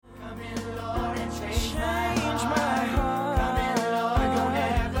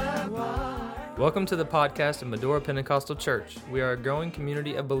Welcome to the podcast of Medora Pentecostal Church. We are a growing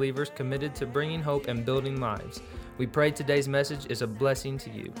community of believers committed to bringing hope and building lives. We pray today's message is a blessing to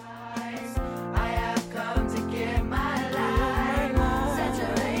you.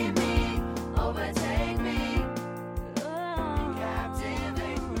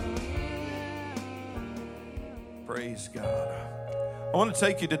 Praise God. I want to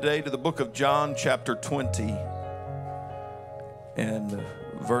take you today to the book of John, chapter 20, and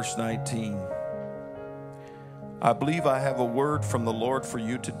verse 19. I believe I have a word from the Lord for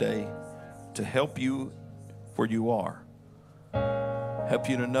you today to help you where you are. Help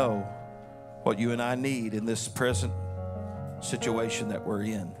you to know what you and I need in this present situation that we're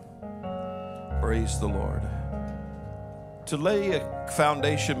in. Praise the Lord. To lay a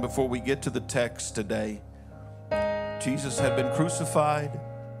foundation before we get to the text today, Jesus had been crucified,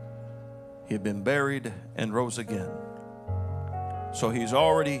 he had been buried, and rose again. So he's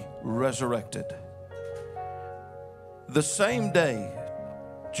already resurrected. The same day,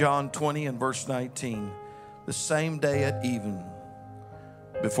 John 20 and verse 19, the same day at even,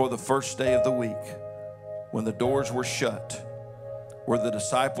 before the first day of the week, when the doors were shut, where the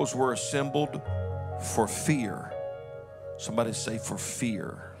disciples were assembled for fear. Somebody say for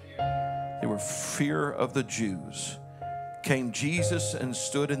fear. They were fear of the Jews. Came Jesus and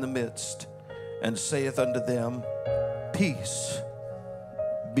stood in the midst and saith unto them, Peace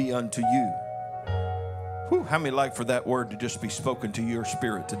be unto you. Whew, how many like for that word to just be spoken to your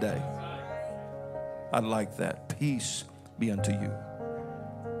spirit today? I'd like that. Peace be unto you.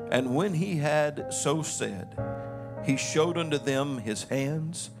 And when he had so said, he showed unto them his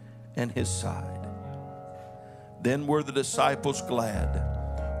hands and his side. Then were the disciples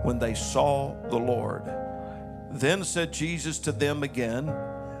glad when they saw the Lord. Then said Jesus to them again,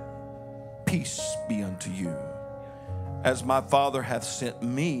 Peace be unto you. As my Father hath sent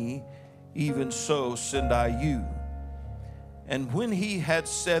me, even so send I you. And when he had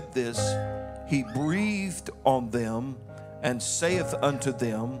said this, he breathed on them and saith unto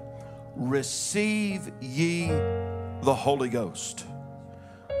them, Receive ye the Holy Ghost.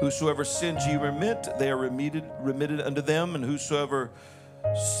 Whosoever sins ye remit, they are remitted unto them, and whosoever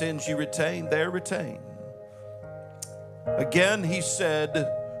sins ye retain, they are retained. Again he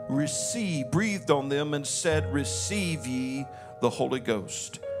said, breathed on them and said, Receive ye the Holy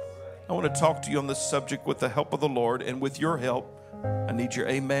Ghost. I want to talk to you on this subject with the help of the Lord, and with your help, I need your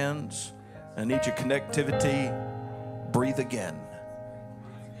amens, I need your connectivity. Breathe again.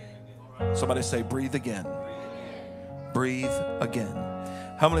 Somebody say, breathe again. Breathe again.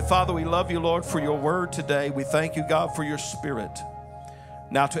 Heavenly Father, we love you, Lord, for your word today. We thank you, God, for your spirit.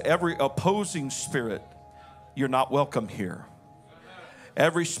 Now, to every opposing spirit, you're not welcome here.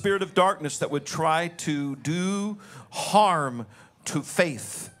 Every spirit of darkness that would try to do harm to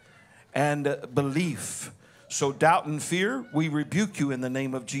faith and belief, so doubt and fear, we rebuke you in the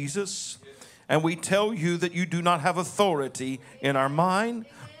name of Jesus. And we tell you that you do not have authority in our mind.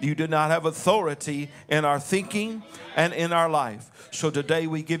 You do not have authority in our thinking and in our life. So today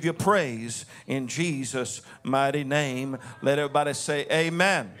we give you praise in Jesus' mighty name. Let everybody say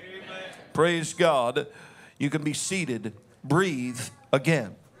amen. Amen. Praise God. You can be seated. Breathe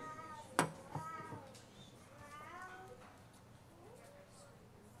again.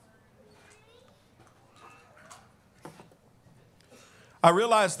 I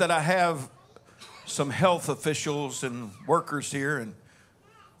realize that I have some health officials and workers here, and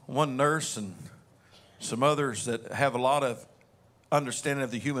one nurse and some others that have a lot of understanding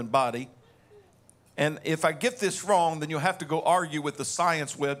of the human body. And if I get this wrong, then you'll have to go argue with the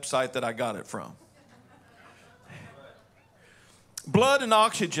science website that I got it from. Blood and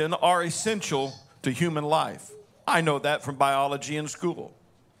oxygen are essential to human life. I know that from biology in school.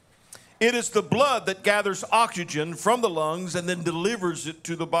 It is the blood that gathers oxygen from the lungs and then delivers it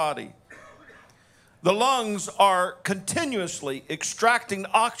to the body. The lungs are continuously extracting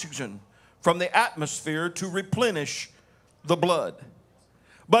oxygen from the atmosphere to replenish the blood.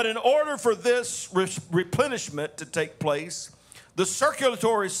 But in order for this replenishment to take place, the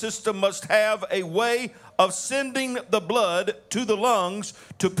circulatory system must have a way of sending the blood to the lungs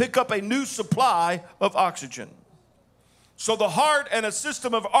to pick up a new supply of oxygen. So the heart and a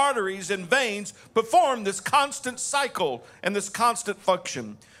system of arteries and veins perform this constant cycle and this constant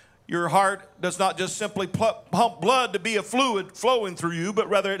function. Your heart does not just simply pump blood to be a fluid flowing through you, but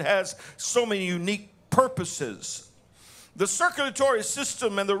rather it has so many unique purposes. The circulatory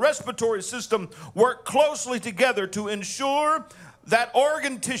system and the respiratory system work closely together to ensure that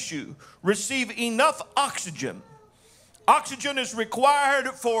organ tissue receive enough oxygen. Oxygen is required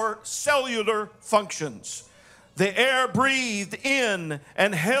for cellular functions. The air breathed in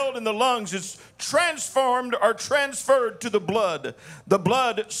and held in the lungs is transformed or transferred to the blood. The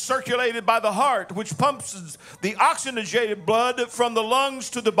blood circulated by the heart, which pumps the oxygenated blood from the lungs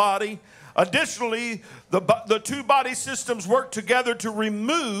to the body. Additionally, the two body systems work together to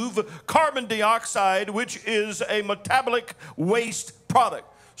remove carbon dioxide, which is a metabolic waste product.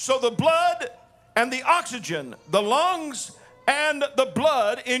 So the blood and the oxygen, the lungs and the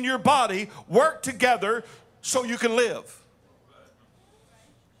blood in your body work together so you can live.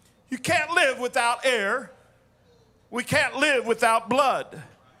 You can't live without air. We can't live without blood.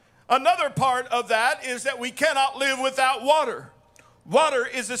 Another part of that is that we cannot live without water. Water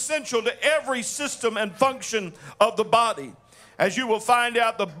is essential to every system and function of the body. As you will find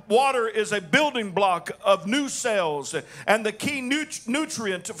out, the water is a building block of new cells, and the key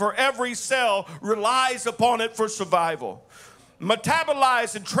nutrient for every cell relies upon it for survival.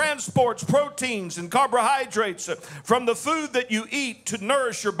 Metabolizes and transports proteins and carbohydrates from the food that you eat to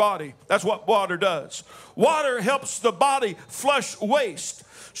nourish your body. That's what water does. Water helps the body flush waste.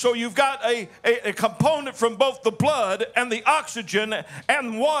 So you've got a component from both the blood and the oxygen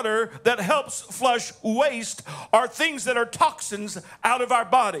and water that helps flush waste, or things that are toxins out of our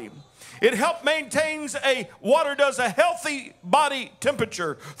body. It water does a healthy body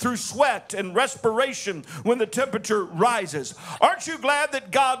temperature through sweat and respiration when the temperature rises. Aren't you glad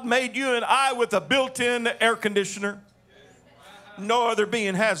that God made you and I with a built-in air conditioner? No other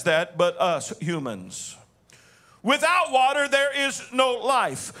being has that but us humans. Without water, there is no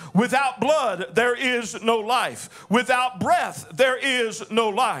life. Without blood, there is no life. Without breath, there is no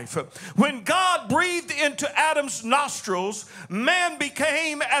life. When God breathed into Adam's nostrils, man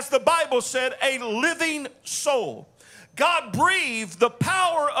became, as the Bible said, a living soul. God breathed the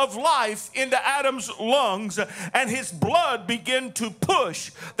power of life into Adam's lungs, and his blood began to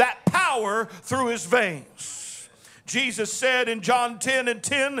push that power through his veins. Jesus said in John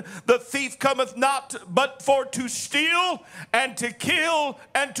 10:10, the thief cometh not but for to steal and to kill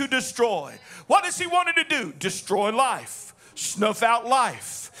and to destroy. What does he want to do? Destroy life, snuff out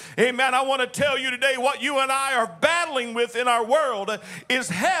life. Amen. I want to tell you today what you and I are battling with in our world is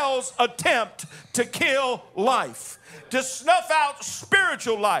hell's attempt to kill life, to snuff out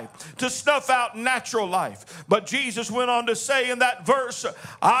spiritual life, to snuff out natural life. But Jesus went on to say in that verse,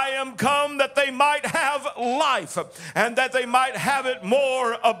 I am come that they might have life and that they might have it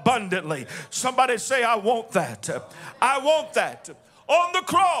more abundantly. Somebody say, I want that. I want that. On the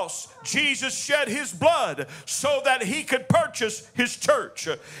cross, Jesus shed his blood so that he could purchase his church.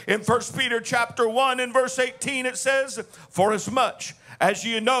 In 1 Peter chapter 1 and verse 18, it says, for as much as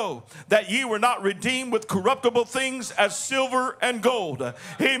ye know that ye were not redeemed with corruptible things as silver and gold.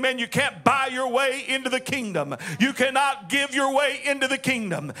 Amen. You can't buy your way into the kingdom. You cannot give your way into the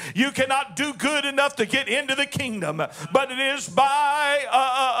kingdom. You cannot do good enough to get into the kingdom. But it is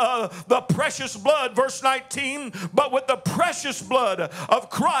by the precious blood, verse 19, but with the precious blood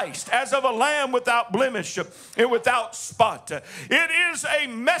of Christ, as of a lamb without blemish and without spot. It is a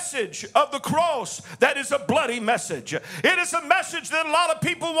message of the cross that is a bloody message. It is a message that a lot of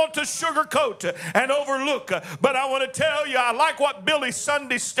people want to sugarcoat and overlook. But I want to tell you, I like what Billy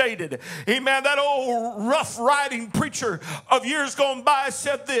Sunday stated. Amen. That old rough riding preacher of years gone by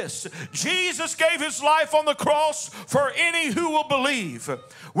said this: Jesus gave his life on the cross for any who will believe.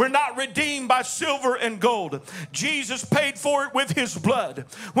 We're not redeemed by silver and gold. Jesus paid for it with his blood.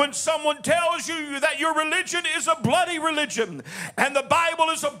 When someone tells you that your religion is a bloody religion and the Bible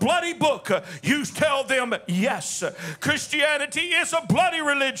is a bloody book, you tell them yes. Christianity is a bloody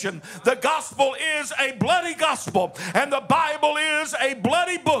religion. The gospel is a bloody gospel, and the Bible is a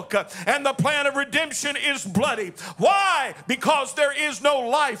bloody book, and the plan of redemption is bloody. Why? Because there is no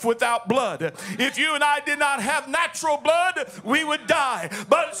life without blood. If you and I did not have natural blood, we would die.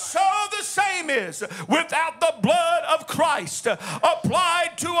 But so the same is without the blood of Christ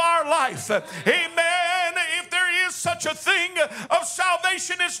applied to our life. Amen. If there is such a thing of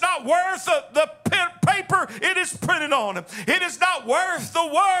salvation, it's not worth the paper it is printed on. It is not worth the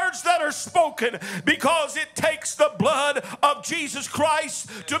words that are spoken, because it takes the blood of Jesus Christ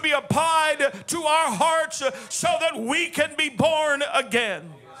to be applied to our hearts so that we can be born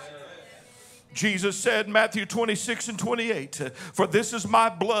again. Jesus said in Matthew 26 and 28, for this is my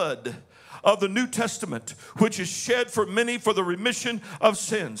blood of the New Testament, which is shed for many for the remission of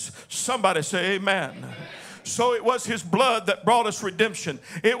sins. Somebody say amen. So it was his blood that brought us redemption.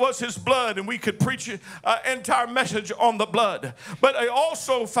 It was his blood, and we could preach an entire message on the blood. But I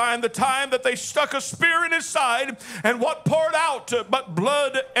also find the time that they stuck a spear in his side, and what poured out but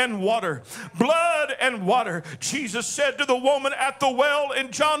blood and water. Blood and water. Jesus said to the woman at the well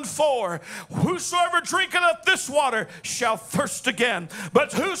in John 4, whosoever drinketh of this water shall thirst again.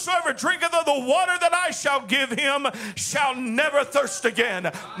 But whosoever drinketh of the water that I shall give him shall never thirst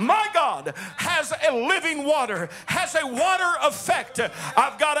again. My God has a living water, has a water effect.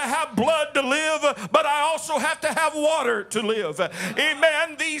 I've got to have blood to live, but I also have to have water to live.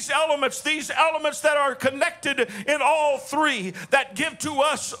 Amen. These elements that are connected in all three that give to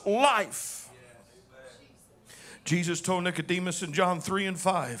us life. Jesus told Nicodemus in John 3 and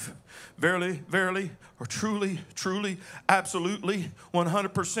 5, verily, verily, or truly, truly, absolutely,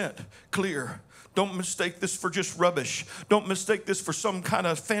 100% clear. Don't mistake this for just rubbish. Don't mistake this for some kind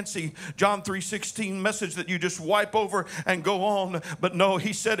of fancy John 3:16 message that you just wipe over and go on. But no,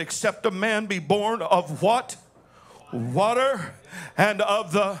 he said, except a man be born of what? Water and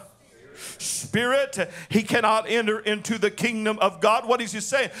of the Spirit, he cannot enter into the kingdom of God. What is he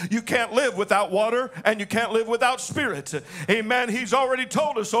saying? You can't live without water and you can't live without Spirit. Amen. He's already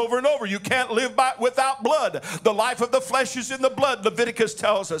told us over and over, you can't live without blood. The life of the flesh is in the blood, Leviticus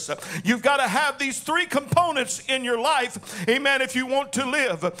tells us. You've got to have these three components in your life, amen, if you want to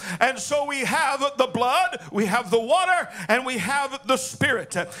live. And so we have the blood, we have the water, and we have the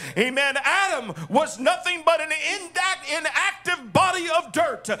Spirit. Amen. Adam was nothing but an inactive body of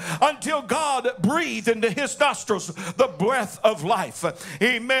dirt until God breathed into his nostrils the breath of life.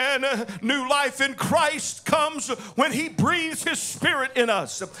 Amen. New life in Christ comes when he breathes his Spirit in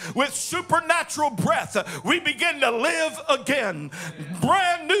us. With supernatural breath, we begin to live again.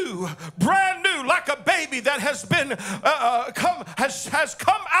 Brand new, like a baby that has been has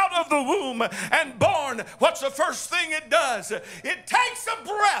come out of the womb and born. What's the first thing it does? It takes a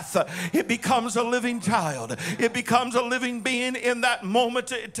breath. It becomes a living child. It becomes a living being in that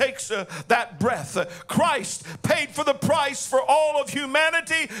moment. It takes that breath. Christ paid for the price for all of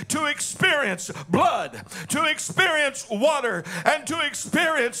humanity to experience blood, to experience water, and to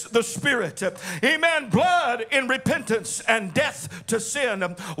experience the Spirit. Amen. Blood in repentance and death to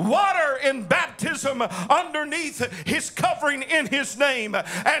sin. Water in baptism underneath his covering in his name.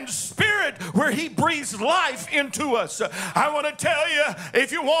 And Spirit where he breathes life into us. I want to tell you,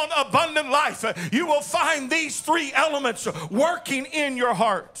 if you want abundant life, you will find these three elements working in your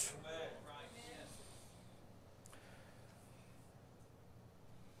heart.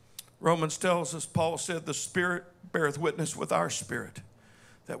 Romans tells us, Paul said, the Spirit beareth witness with our spirit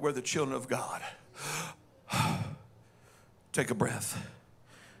that we're the children of God. Take a breath.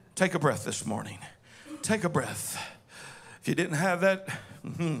 Take a breath this morning. Take a breath. If you didn't have that,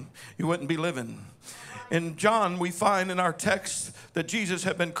 you wouldn't be living. In John, we find in our text that Jesus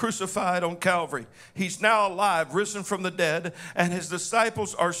had been crucified on Calvary. He's now alive, risen from the dead, and his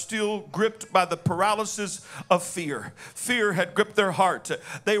disciples are still gripped by the paralysis of fear. Fear had gripped their heart.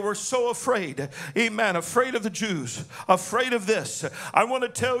 They were so afraid, amen, afraid of the Jews, afraid of this. I want to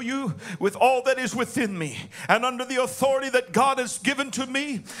tell you, with all that is within me, and under the authority that God has given to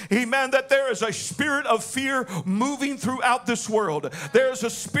me, amen, that there is a spirit of fear moving throughout this world. There is a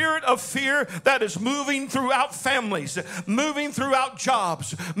spirit of fear that is moving throughout families, moving throughout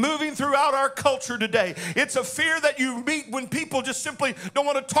jobs, moving throughout our culture today. It's a fear that you meet when people just simply don't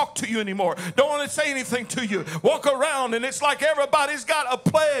want to talk to you anymore, don't want to say anything to you, walk around and it's like everybody's got a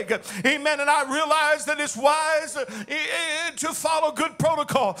plague. Amen. And I realize that it's wise to follow good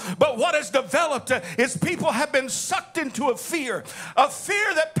protocol. But what has developed is people have been sucked into a fear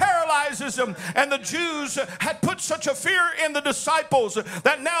that paralyzes them. And the Jews had put such a fear in the disciples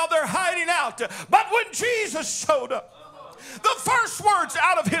that now they're hiding out. But when Jesus showed up, the first words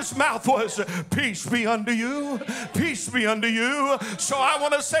out of his mouth was, peace be unto you, peace be unto you. So I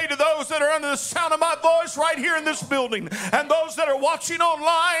want to say to those that are under the sound of my voice right here in this building, and those that are watching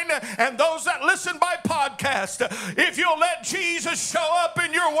online, and those that listen by podcast, if you'll let Jesus show up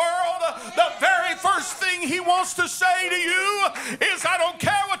in your world, the very first thing he wants to say to you is, I don't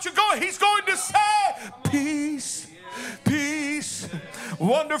care what you're going, he's going to say, peace, peace,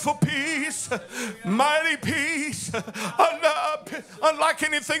 wonderful peace, mighty peace, unlike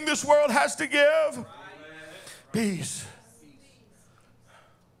anything this world has to give. Peace.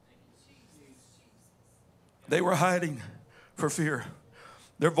 They were hiding for fear.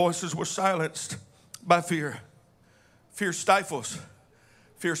 Their voices were silenced by fear. Fear stifles.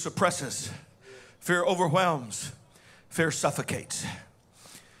 Fear suppresses. Fear overwhelms. Fear suffocates.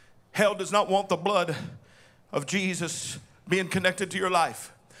 Hell does not want the blood of Jesus being connected to your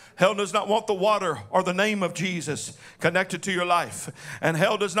life. Hell does not want the water or the name of Jesus connected to your life. And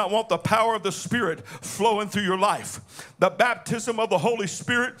hell does not want the power of the Spirit flowing through your life. The baptism of the Holy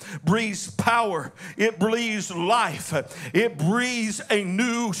Spirit breathes power. It breathes life. It breathes a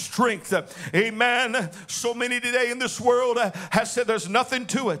new strength. Amen. So many today in this world has said there's nothing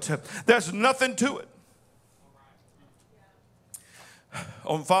to it. There's nothing to it.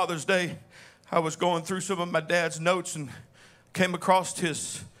 On Father's Day, I was going through some of my dad's notes and came across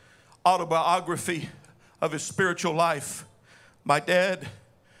his autobiography of his spiritual life. My dad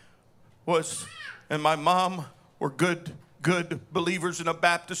and my mom were good believers in a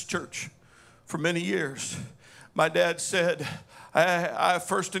Baptist church for many years. My dad said, I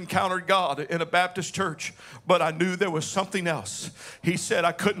first encountered God in a Baptist church, but I knew there was something else. He said,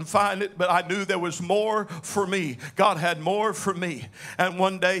 I couldn't find it, but I knew there was more for me. God had more for me. And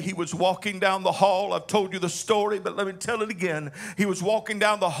one day he was walking down the hall. I've told you the story, but let me tell it again. He was walking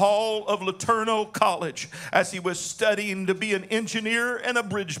down the hall of Laterno College as he was studying to be an engineer and a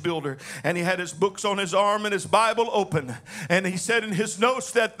bridge builder. And he had his books on his arm and his Bible open. And he said in his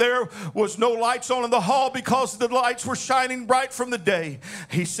notes that there was no lights on in the hall because the lights were shining bright from the day.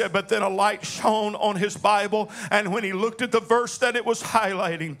 He said, but then a light shone on his Bible, and when he looked at the verse that it was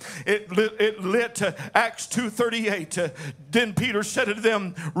highlighting, it lit Acts 2:38. Then Peter said to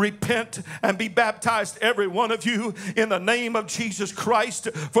them, repent and be baptized every one of you in the name of Jesus Christ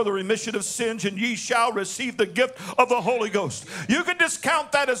for the remission of sins, and ye shall receive the gift of the Holy Ghost. You can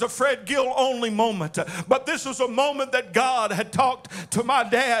discount that as a Fred Gill only moment, but this was a moment that God had talked to my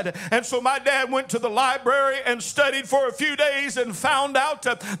dad. And so my dad went to the library and studied for a few days and found out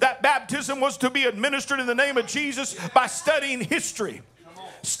that baptism was to be administered in the name of Jesus by studying history.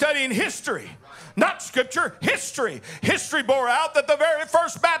 Studying history. Not scripture, history. History bore out that the very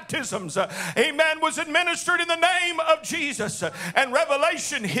first baptisms, amen, was administered in the name of Jesus. And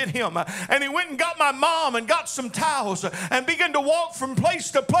revelation hit him. And he went and got my mom and got some towels and began to walk from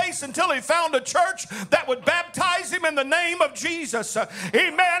place to place until he found a church that would baptize him in the name of Jesus.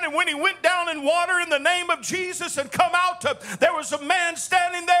 Amen. And when he went down in water in the name of Jesus and come out, there was a man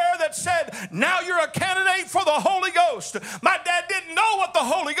standing there that said, now you're a candidate for the Holy Ghost. My dad didn't know what the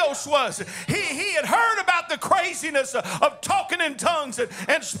Holy Ghost was. He had heard about the craziness of talking in tongues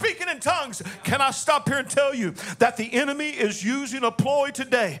and speaking in tongues. Can I stop here and tell you that the enemy is using a ploy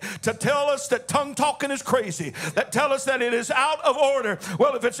today to tell us that tongue talking is crazy, that tell us that it is out of order.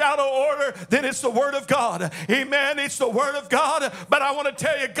 Well, if it's out of order, then it's the Word of God. Amen. It's the Word of God. But I want to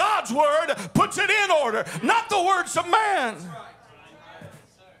tell you, God's Word puts it in order, not the words of man.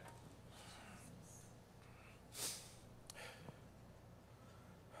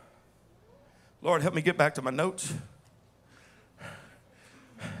 Lord, help me get back to my notes.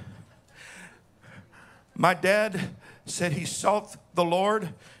 My dad said he sought the Lord.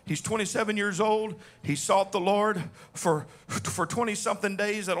 He's 27 years old. He sought the Lord for 20-something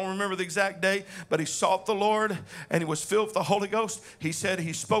days. I don't remember the exact day, but he sought the Lord and he was filled with the Holy Ghost. He said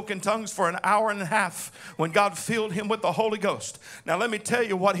he spoke in tongues for an hour and a half when God filled him with the Holy Ghost. Now let me tell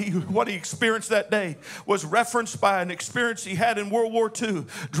you what he experienced that day was referenced by an experience he had in World War II.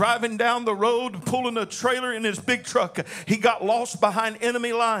 Driving down the road, pulling a trailer in his big truck, he got lost behind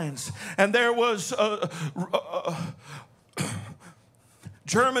enemy lines, and there was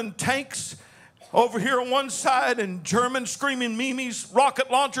German tanks over here on one side and German screaming Mimis, rocket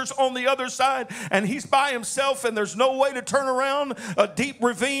launchers on the other side, and he's by himself and there's no way to turn around, a deep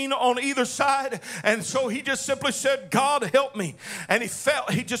ravine on either side. And so he just simply said, God help me. And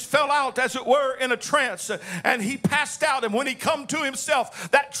he just fell out, as it were, in a trance, and he passed out. And when he come to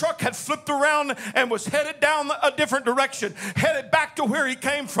himself, that truck had flipped around and was headed down a different direction, headed back to where he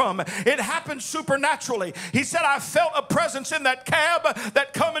came from. It happened supernaturally. He said, I felt a presence in that cab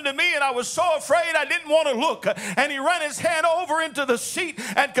that coming to me, and I was so afraid I didn't want to look. And he ran his hand over into the seat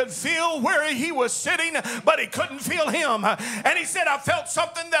and could feel where he was sitting, but he couldn't feel him. And he said, I felt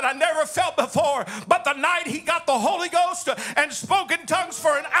something that I never felt before. But the night he got the Holy Ghost and spoke in tongues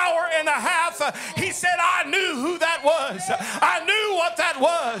for an hour and a half, he said, I knew who that was. I knew what that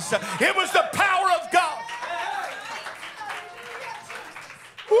was. It was the power of God.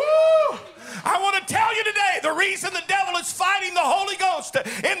 Woo! I want to tell you today, the reason the devil is fighting the Holy Ghost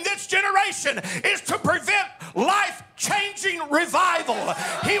in this generation is to prevent life-changing revival.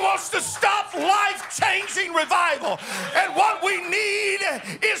 He wants to stop life-changing revival. And what we need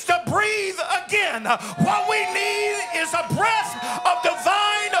is to breathe again. What we need is a breath of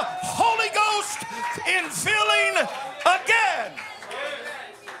divine Holy Ghost infilling again.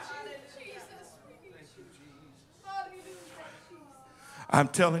 I'm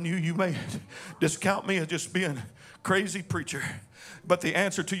telling you, you may discount me as just being a crazy preacher, but the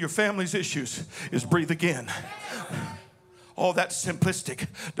answer to your family's issues is breathe again. Oh, that's simplistic.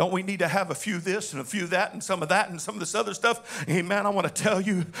 Don't we need to have a few this and a few that and some of that and some of this other stuff? Amen. I want to tell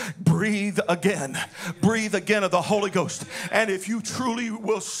you, breathe again. Breathe again of the Holy Ghost. And if you truly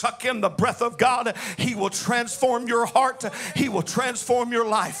will suck in the breath of God, He will transform your heart. He will transform your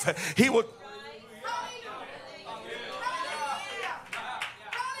life. He will.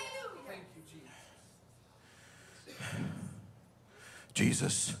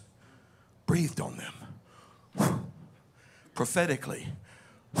 Jesus breathed on them. Prophetically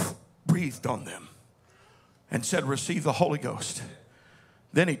breathed on them and said, receive the Holy Ghost.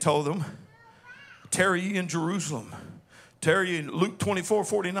 Then He told them, tarry ye in Jerusalem. Tarry ye in Luke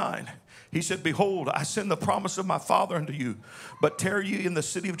 24:49. He said, behold, I send the promise of my Father unto you, but tarry ye in the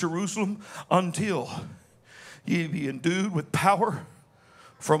city of Jerusalem until ye be endued with power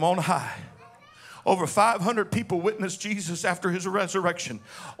from on high. Over 500 people witnessed Jesus after His resurrection.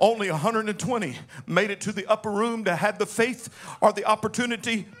 Only 120 made it to the upper room to have the faith or the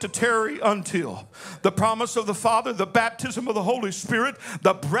opportunity to tarry until the promise of the Father, the baptism of the Holy Spirit,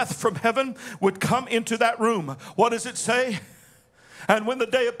 the breath from heaven would come into that room. What does it say? And when the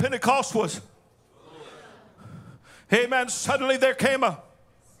day of Pentecost was, amen, suddenly there came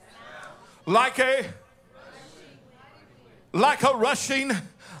like a rushing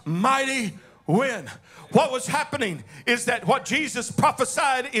mighty wind. What was happening is that what Jesus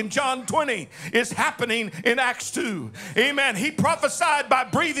prophesied in John 20 is happening in Acts 2. Amen. He prophesied by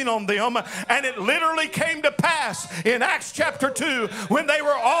breathing on them, and it literally came to pass in Acts chapter 2 when they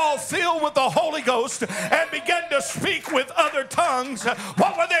were all filled with the Holy Ghost and began to speak with other tongues.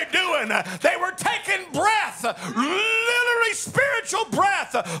 What were they doing? They were taking breath, literally spiritual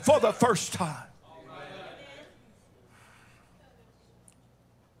breath, for the first time.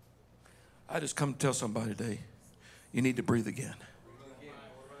 I just come to tell somebody today, you need to breathe again.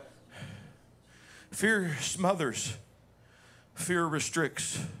 Fear smothers. Fear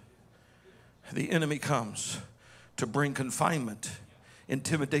restricts. The enemy comes to bring confinement,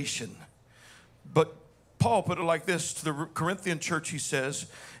 intimidation. But Paul put it like this to the Corinthian church. He says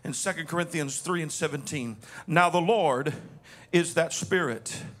in 2 Corinthians 3:17, now the Lord is that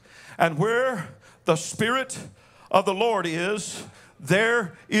Spirit. And where the Spirit of the Lord is,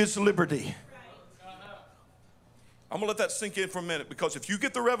 there is liberty. I'm going to let that sink in for a minute, because if you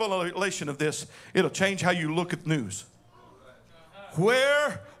get the revelation of this, it'll change how you look at news.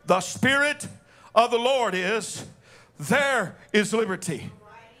 Where the Spirit of the Lord is, there is liberty.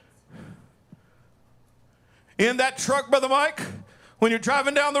 In that truck, Brother Mike, when you're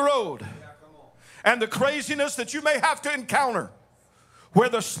driving down the road and the craziness that you may have to encounter, where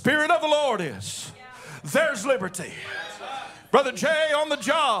the Spirit of the Lord is, there's liberty. Brother Jay, on the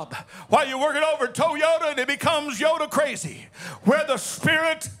job, while you're working over at Toyota and it becomes Yoda crazy, where the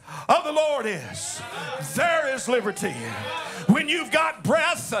Spirit of the Lord is, there is liberty. When you've got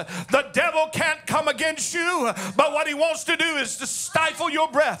breath, the devil can't come against you, but what he wants to do is to stifle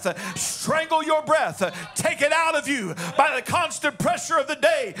your breath, strangle your breath, take it out of you by the constant pressure of the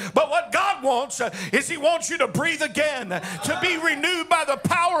day. But what God wants is He wants you to breathe again, to be renewed by the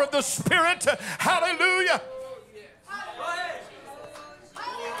power of the Spirit. Hallelujah.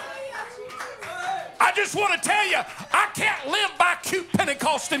 I just want to tell you, I can't live by cute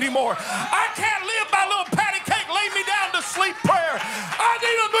Pentecost anymore. I can't live by little patty cake, lay me down to sleep prayer. I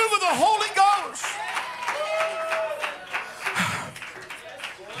need a move of the Holy Ghost.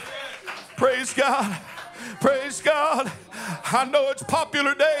 Praise God. Praise God. I know it's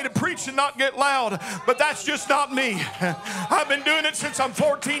popular day to preach and not get loud, but that's just not me. I've been doing it since I'm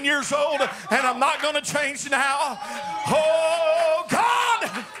 14 years old, and I'm not going to change now. Oh,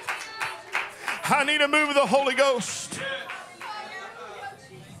 God. I need a move of the Holy Ghost.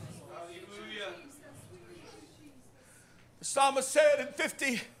 The psalmist said in 50,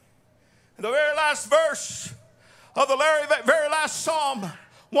 in the very last verse of the very last Psalm,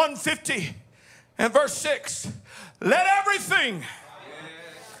 150 and verse 6, let everything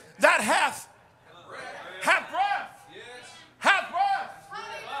that hath breath.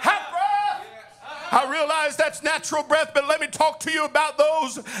 I realize that's natural breath, but let me talk to you about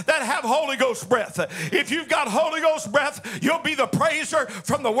those that have Holy Ghost breath. If you've got Holy Ghost breath, you'll be the praiser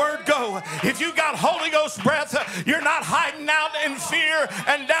from the word go. If you've got Holy Ghost breath, you're not hiding out in fear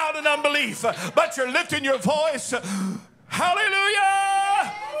and doubt and unbelief, but you're lifting your voice.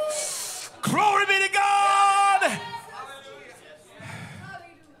 Hallelujah! Glory be to God!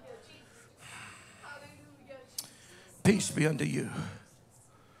 Peace be unto you.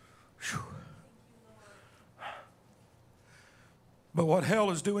 Whew. But what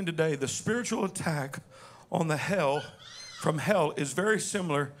hell is doing today, the spiritual attack on the hell from hell is very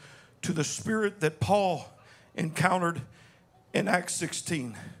similar to the spirit that Paul encountered in Acts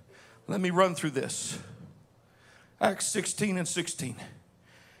 16. Let me run through this. Acts 16 and 16.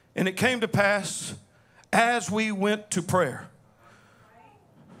 And it came to pass as we went to prayer.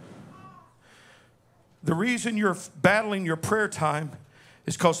 The reason you're battling your prayer time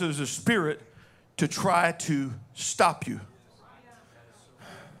is because there's a spirit to try to stop you.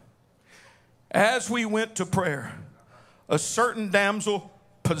 As we went to prayer, a certain damsel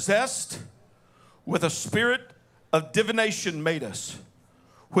possessed with a spirit of divination made us,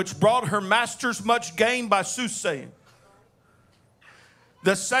 which brought her masters much gain by soothsaying.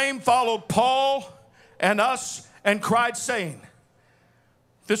 The same followed Paul and us and cried, saying,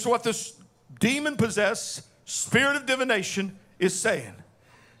 this is what this demon-possessed spirit of divination is saying.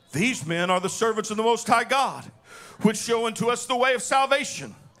 These men are the servants of the Most High God, which show unto us the way of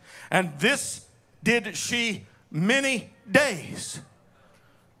salvation. And this did she many days.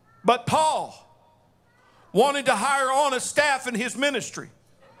 But Paul wanted to hire on a staff in his ministry.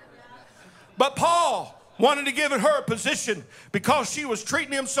 But Paul wanted to give her a position because she was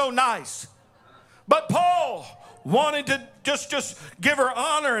treating him so nice. But Paul wanted to just give her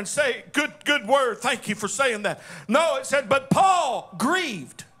honor and say, good word, thank you for saying that. No, it said, but Paul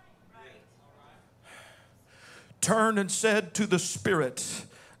grieved, turned and said to the spirit,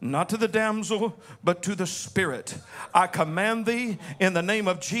 not to the damsel, but to the spirit, I command thee in the name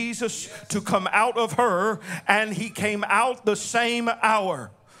of Jesus to come out of her. And he came out the same hour.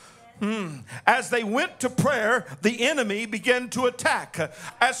 As they went to prayer, the enemy began to attack.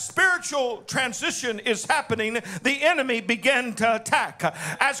 As spiritual transition is happening, the enemy began to attack.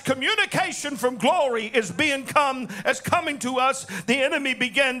 As communication from glory is coming to us, the enemy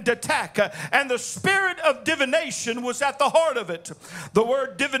began to attack. And the spirit of divination was at the heart of it. The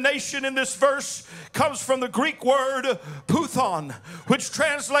word divination in this verse comes from the Greek word puthon, which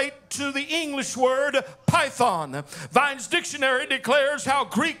translates to the English word python. Vine's dictionary declares how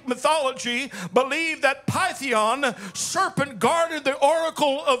Greek mythology believed that Python, serpent, guarded the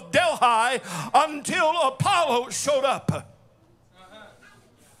oracle of Delphi until Apollo showed up.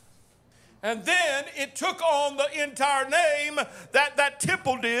 And then it took on the entire name that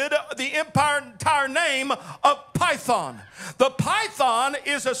temple did, the entire name of Python. The python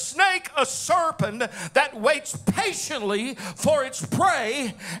is a snake, a serpent that waits patiently for its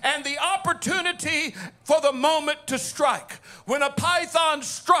prey and the opportunity for the moment to strike. When a python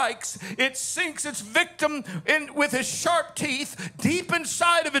strikes, it sinks its victim in with its sharp teeth deep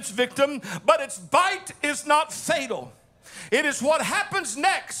inside of its victim, but its bite is not fatal. It is what happens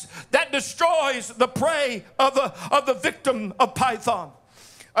next that destroys the prey of the victim of python.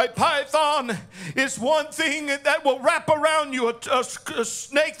 A python is one thing that will wrap around you, a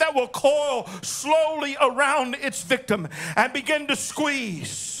snake that will coil slowly around its victim and begin to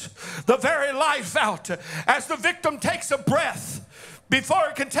squeeze the very life out. As the victim takes a breath, before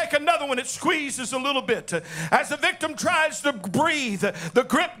it can take another one, it squeezes a little bit. As the victim tries to breathe, the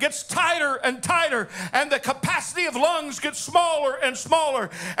grip gets tighter and tighter, and the capacity of lungs gets smaller and smaller,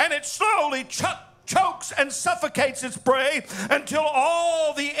 and it slowly chokes and suffocates its prey until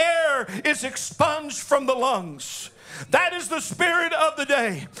all the air is expunged from the lungs. That is the spirit of the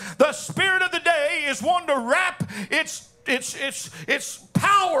day. The spirit of the day is one to wrap its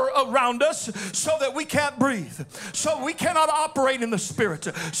power around us so that we can't breathe, so we cannot operate in the spirit,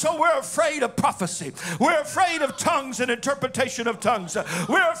 so we're afraid of prophecy, we're afraid of tongues and interpretation of tongues,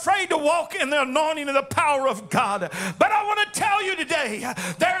 we're afraid to walk in the anointing and the power of God. But I want to tell you today,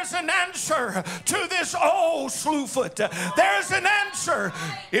 there's an answer to this old slewfoot. There's an answer.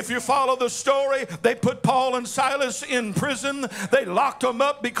 If you follow the story, they put Paul and Silas in prison. They locked them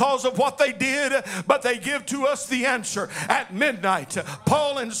up because of what they did, but they give to us the answer. At midnight,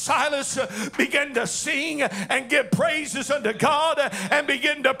 Paul and Silas began to sing and give praises unto God and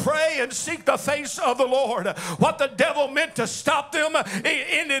begin to pray and seek the face of the Lord. What the devil meant to stop them, it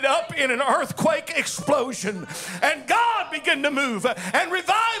ended up in an earthquake explosion. And God began to move and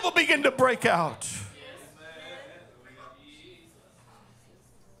revival began to break out.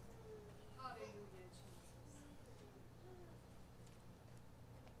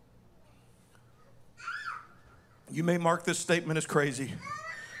 You may mark this statement as crazy,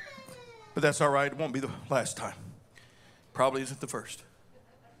 but that's all right. It won't be the last time. Probably isn't the first.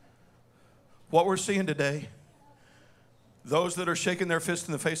 What we're seeing today, those that are shaking their fist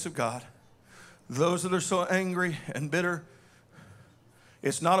in the face of God, those that are so angry and bitter,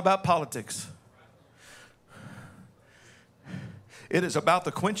 it's not about politics. It is about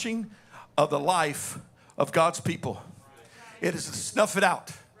the quenching of the life of God's people. It is to snuff it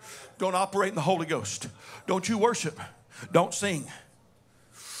out. Don't operate in the Holy Ghost. Don't you worship. Don't sing.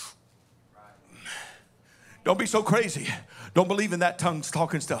 Don't be so crazy. Don't believe in that tongues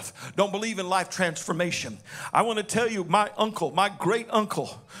talking stuff. Don't believe in life transformation. I want to tell you, my great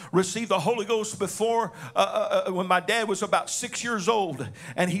uncle, received the Holy Ghost before when my dad was about 6 years old.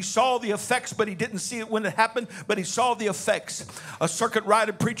 And he saw the effects, but he didn't see it when it happened, but he saw the effects. A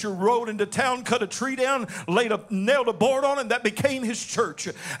circuit-rided preacher rode into town, cut a tree down, nailed a board on it, and that became his church,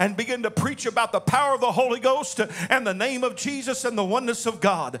 and began to preach about the power of the Holy Ghost and the name of Jesus and the oneness of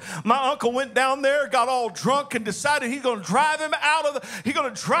God. My uncle went down there, got all drunk, and decided he's going to drive him out of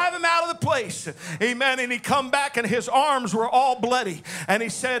the place. Amen. And he come back and his arms were all bloody. And he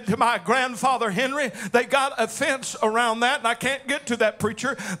said to my grandfather Henry, they got a fence around that, and I can't get to that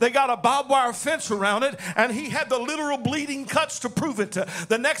preacher. They got a barbed wire fence around it, and he had the literal bleeding cuts to prove it.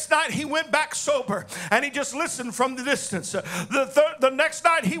 The next night he went back sober, and he just listened from the distance. The next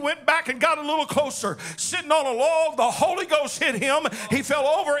night he went back and got a little closer. Sitting on a log, the Holy Ghost hit him. He fell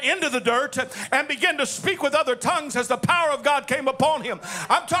over into the dirt and began to speak with other tongues as the power of God came upon him.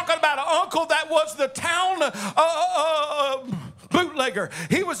 I'm talking about an uncle that was the town bootlegger.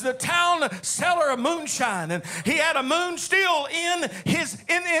 He was the town seller of moonshine, and he had a moon still in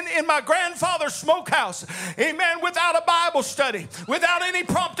my grandfather's smokehouse. Amen. Without a Bible study, without any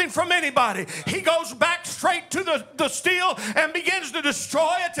prompting from anybody, he goes back straight to the steel and begins to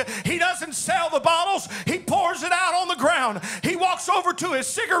destroy it. He doesn't sell the bottles. He pours it out on the ground. He walks over to his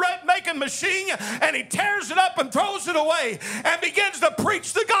cigarette making machine and he tears it up and throws it away and begins to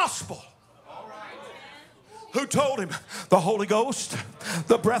preach the gospel. Who told him? The Holy Ghost,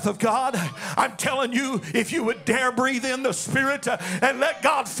 the breath of God. I'm telling you, if you would dare breathe in the Spirit and let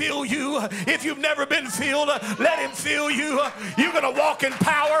God fill you, if you've never been filled, let Him fill you. You're going to walk in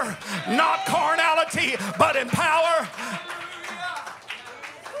power, not carnality, but in power.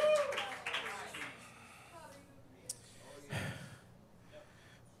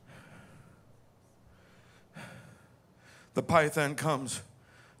 The python comes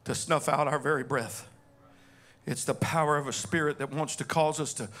to snuff out our very breath. It's the power of a spirit that wants to cause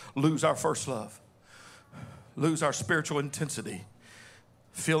us to lose our first love, lose our spiritual intensity,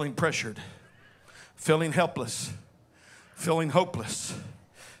 feeling pressured, feeling helpless, feeling hopeless.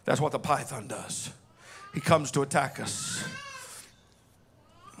 That's what the python does. He comes to attack us.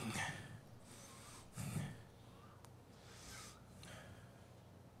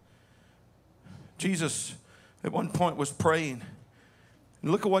 Jesus at one point was praying.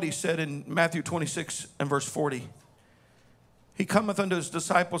 And look at what he said in Matthew 26 and verse 40. He cometh unto his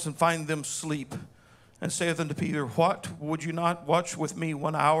disciples and findeth them asleep, and saith unto Peter, what, would you not watch with me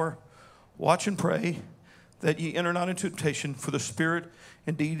 1 hour? Watch and pray, that ye enter not into temptation, for the spirit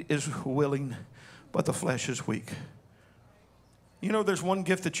indeed is willing, but the flesh is weak. You know, there's one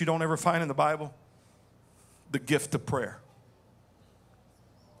gift that you don't ever find in the Bible, the gift of prayer.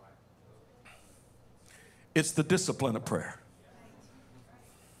 It's the discipline of prayer.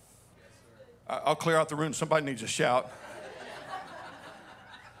 I'll clear out the room. Somebody needs a shout.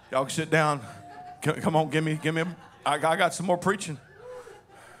 Y'all can sit down. Come on, give me. I got some more preaching.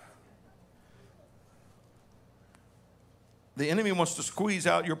 The enemy wants to squeeze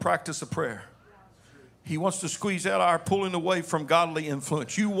out your practice of prayer. He wants to squeeze out our pulling away from godly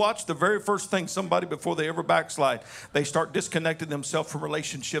influence. You watch the very first thing somebody, before they ever backslide, they start disconnecting themselves from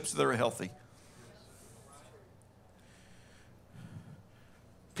relationships that are healthy.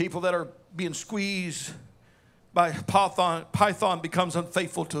 People that are being squeezed by python becomes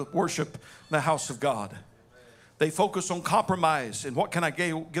unfaithful to worship in the house of God. They focus on compromise and what can I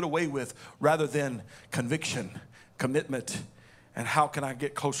get away with rather than conviction, commitment, and how can I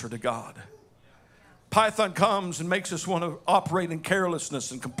get closer to God. Python comes and makes us want to operate in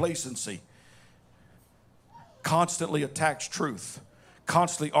carelessness and complacency. Constantly attacks truth.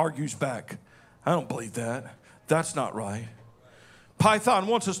 Constantly argues back. I don't believe that. That's not right. Python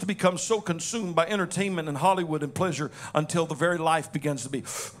wants us to become so consumed by entertainment and Hollywood and pleasure until the very life begins to be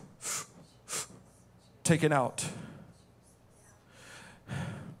taken out.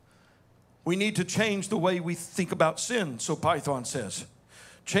 We need to change the way we think about sin, so Python says.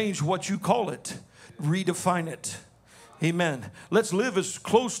 Change what you call it. Redefine it. Amen. Let's live as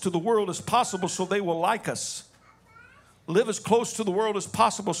close to the world as possible so they will like us. Live as close to the world as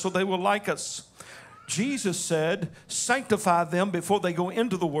possible so they will like us. Jesus said, sanctify them before they go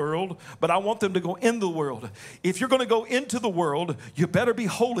into the world, but I want them to go in the world. If you're going to go into the world, you better be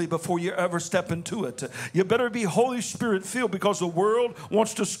holy before you ever step into it. You better be Holy Spirit filled, because the world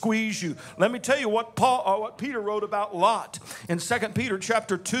wants to squeeze you. Let me tell you what Peter wrote about Lot in 2 Peter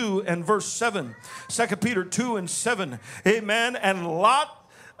chapter 2 and verse 7. 2 Peter 2 and 7. Amen.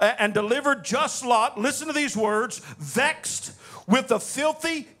 And delivered just Lot, listen to these words, vexed with the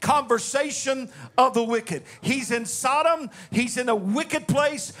filthy conversation of the wicked. He's in Sodom. He's in a wicked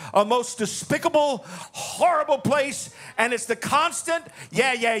place, a most despicable, horrible place. And it's the constant,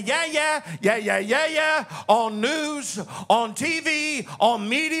 yeah, on news, on TV, on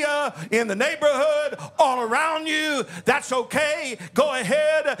media, in the neighborhood, all around you. That's okay. Go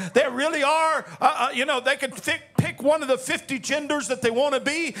ahead. There really are, they could pick one of the 50 genders that they want to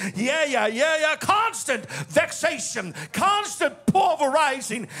be. Yeah. Constant vexation, constant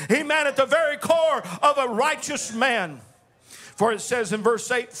pulverizing, amen, at the very core of a righteous man. For it says in verse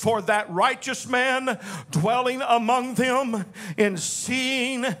 8, for that righteous man dwelling among them in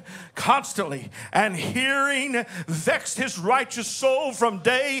seeing constantly and hearing vexed his righteous soul from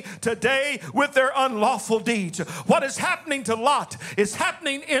day to day with their unlawful deeds. What is happening to Lot is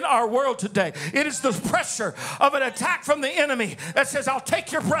happening in our world today. It is the pressure of an attack from the enemy that says, I'll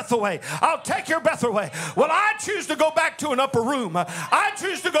take your breath away. I'll take your breath away. Well, I choose to go back to an upper room. I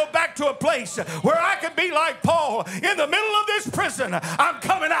choose to go back to a place where I can be like Paul in the middle of this prison. I'm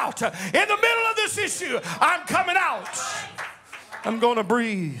coming out. In the middle of this issue, I'm coming out. I'm going to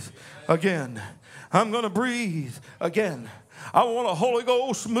breathe again. I'm going to breathe again. I want a Holy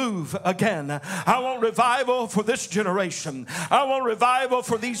Ghost move again. I want revival for this generation. I want revival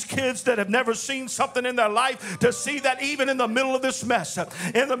for these kids that have never seen something in their life, to see that even in the middle of this mess,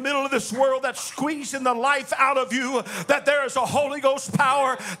 in the middle of this world that's squeezing the life out of you, that there is a Holy Ghost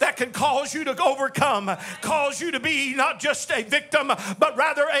power that can cause you to overcome, cause you to be not just a victim, but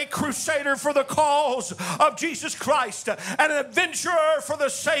rather a crusader for the cause of Jesus Christ, and an adventurer for the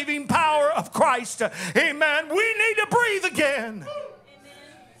saving power of Christ. Amen. We need to breathe again. Amen.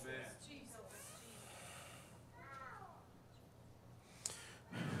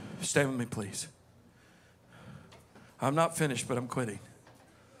 Stand with me, please. I'm not finished, but I'm quitting.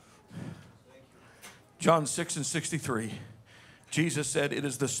 John 6 and 63. Jesus said, it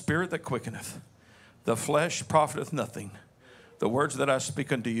is the spirit that quickeneth. The flesh profiteth nothing. The words that I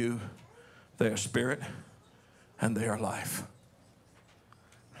speak unto you, they are spirit and they are life.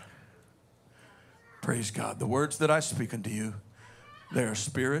 Praise God. The words that I speak unto you, they are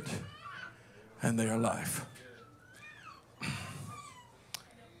spirit and they are life.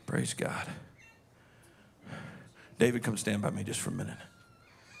 Praise God. David, come stand by me just for a minute.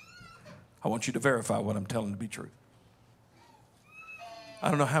 I want you to verify what I'm telling to be true. I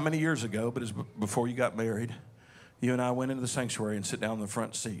don't know how many years ago, but it's before you got married, you and I went into the sanctuary and sit down in the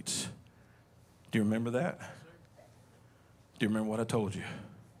front seats. Do you remember that? Do you remember what I told you?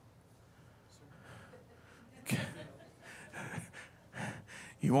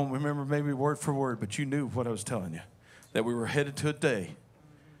 You won't remember maybe word for word, but you knew what I was telling you. That we were headed to a day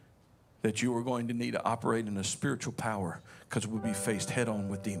that you were going to need to operate in a spiritual power, because we'll be faced head on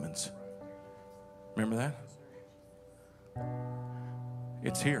with demons. Remember that?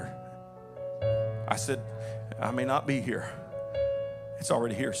 It's here. I said, I may not be here. It's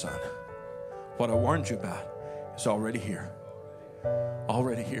already here, son. What I warned you about is already here.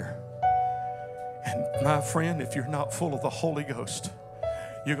 Already here. And my friend, if you're not full of the Holy Ghost,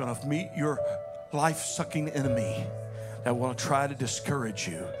 you're going to meet your life-sucking enemy that will try to discourage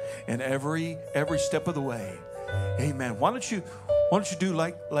you in every step of the way. Amen. Why don't you do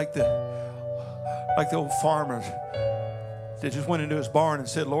like the old farmer that just went into his barn and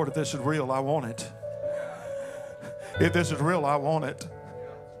said, Lord, if this is real, I want it. If this is real, I want it.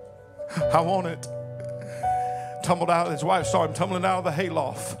 I want it. Tumbled out. His wife saw him tumbling out of the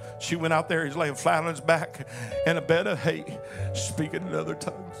hayloft. She went out there. He's laying flat on his back in a bed of hay, speaking in other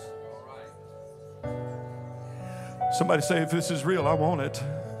tongues. Somebody say, if this is real, I want it.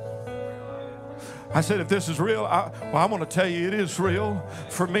 I said, if this is real, I'm going to tell you it is real.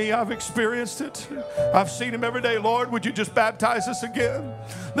 For me, I've experienced it. I've seen him every day. Lord, would you just baptize us again?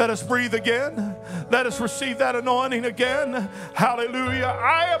 Let us breathe again. Let us receive that anointing again. Hallelujah.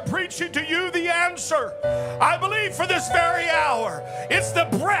 I am preaching to you the answer. I believe for this very hour, it's the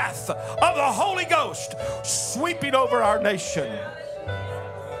breath of the Holy Ghost sweeping over our nation.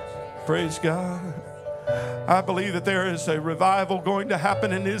 Praise God. I believe that there is a revival going to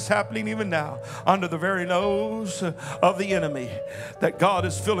happen, and is happening even now under the very nose of the enemy, that God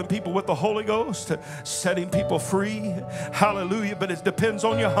is filling people with the Holy Ghost, setting people free. Hallelujah. But it depends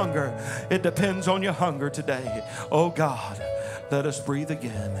on your hunger. It depends on your hunger today. Oh God, let us breathe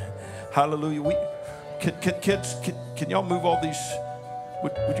again. Hallelujah. Kids, can y'all move all these?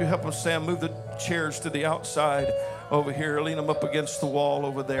 Would you help us, Sam, move the chairs to the outside over here, lean them up against the wall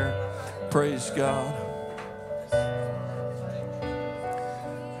over there. Praise God.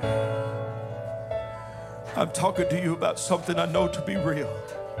 I'm talking to you about something I know to be real.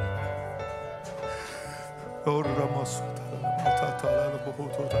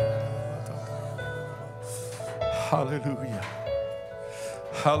 Hallelujah.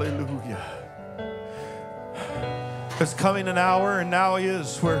 Hallelujah. There's coming an hour, and now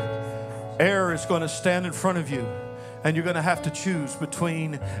is, where error is going to stand in front of you. And you're going to have to choose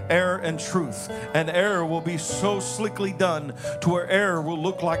between error and truth. And error will be so slickly done to where error will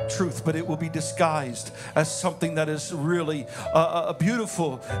look like truth, but it will be disguised as something that is really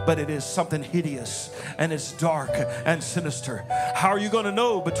beautiful, but it is something hideous, and it's dark and sinister. How are you going to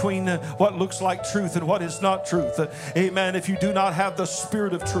know between what looks like truth and what is not truth? Amen. If you do not have the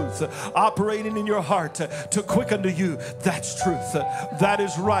Spirit of truth operating in your heart to quicken to you, that's truth. That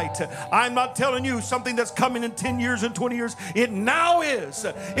is right. I'm not telling you something that's coming in 10 years and 20 years. It now is.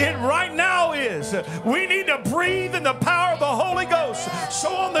 It right now is. We need to breathe in the power of the Holy Ghost.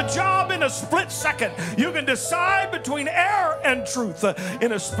 So on the job, in a split second, you can decide between error and truth.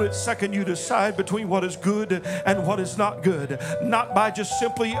 In a split second, you decide between what is good and what is not good. Not by just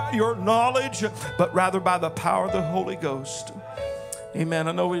simply your knowledge, but rather by the power of the Holy Ghost. Amen.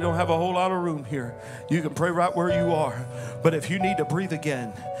 I know we don't have a whole lot of room here. You can pray right where you are. But if you need to breathe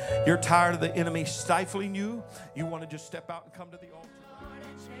again, you're tired of the enemy stifling you, you want to just step out and come to the altar.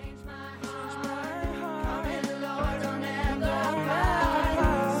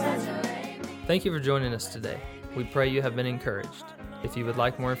 Thank you for joining us today. We pray you have been encouraged. If you would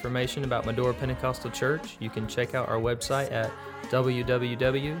like more information about Medora Pentecostal Church, you can check out our website at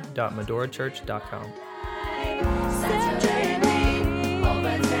www.medorachurch.com.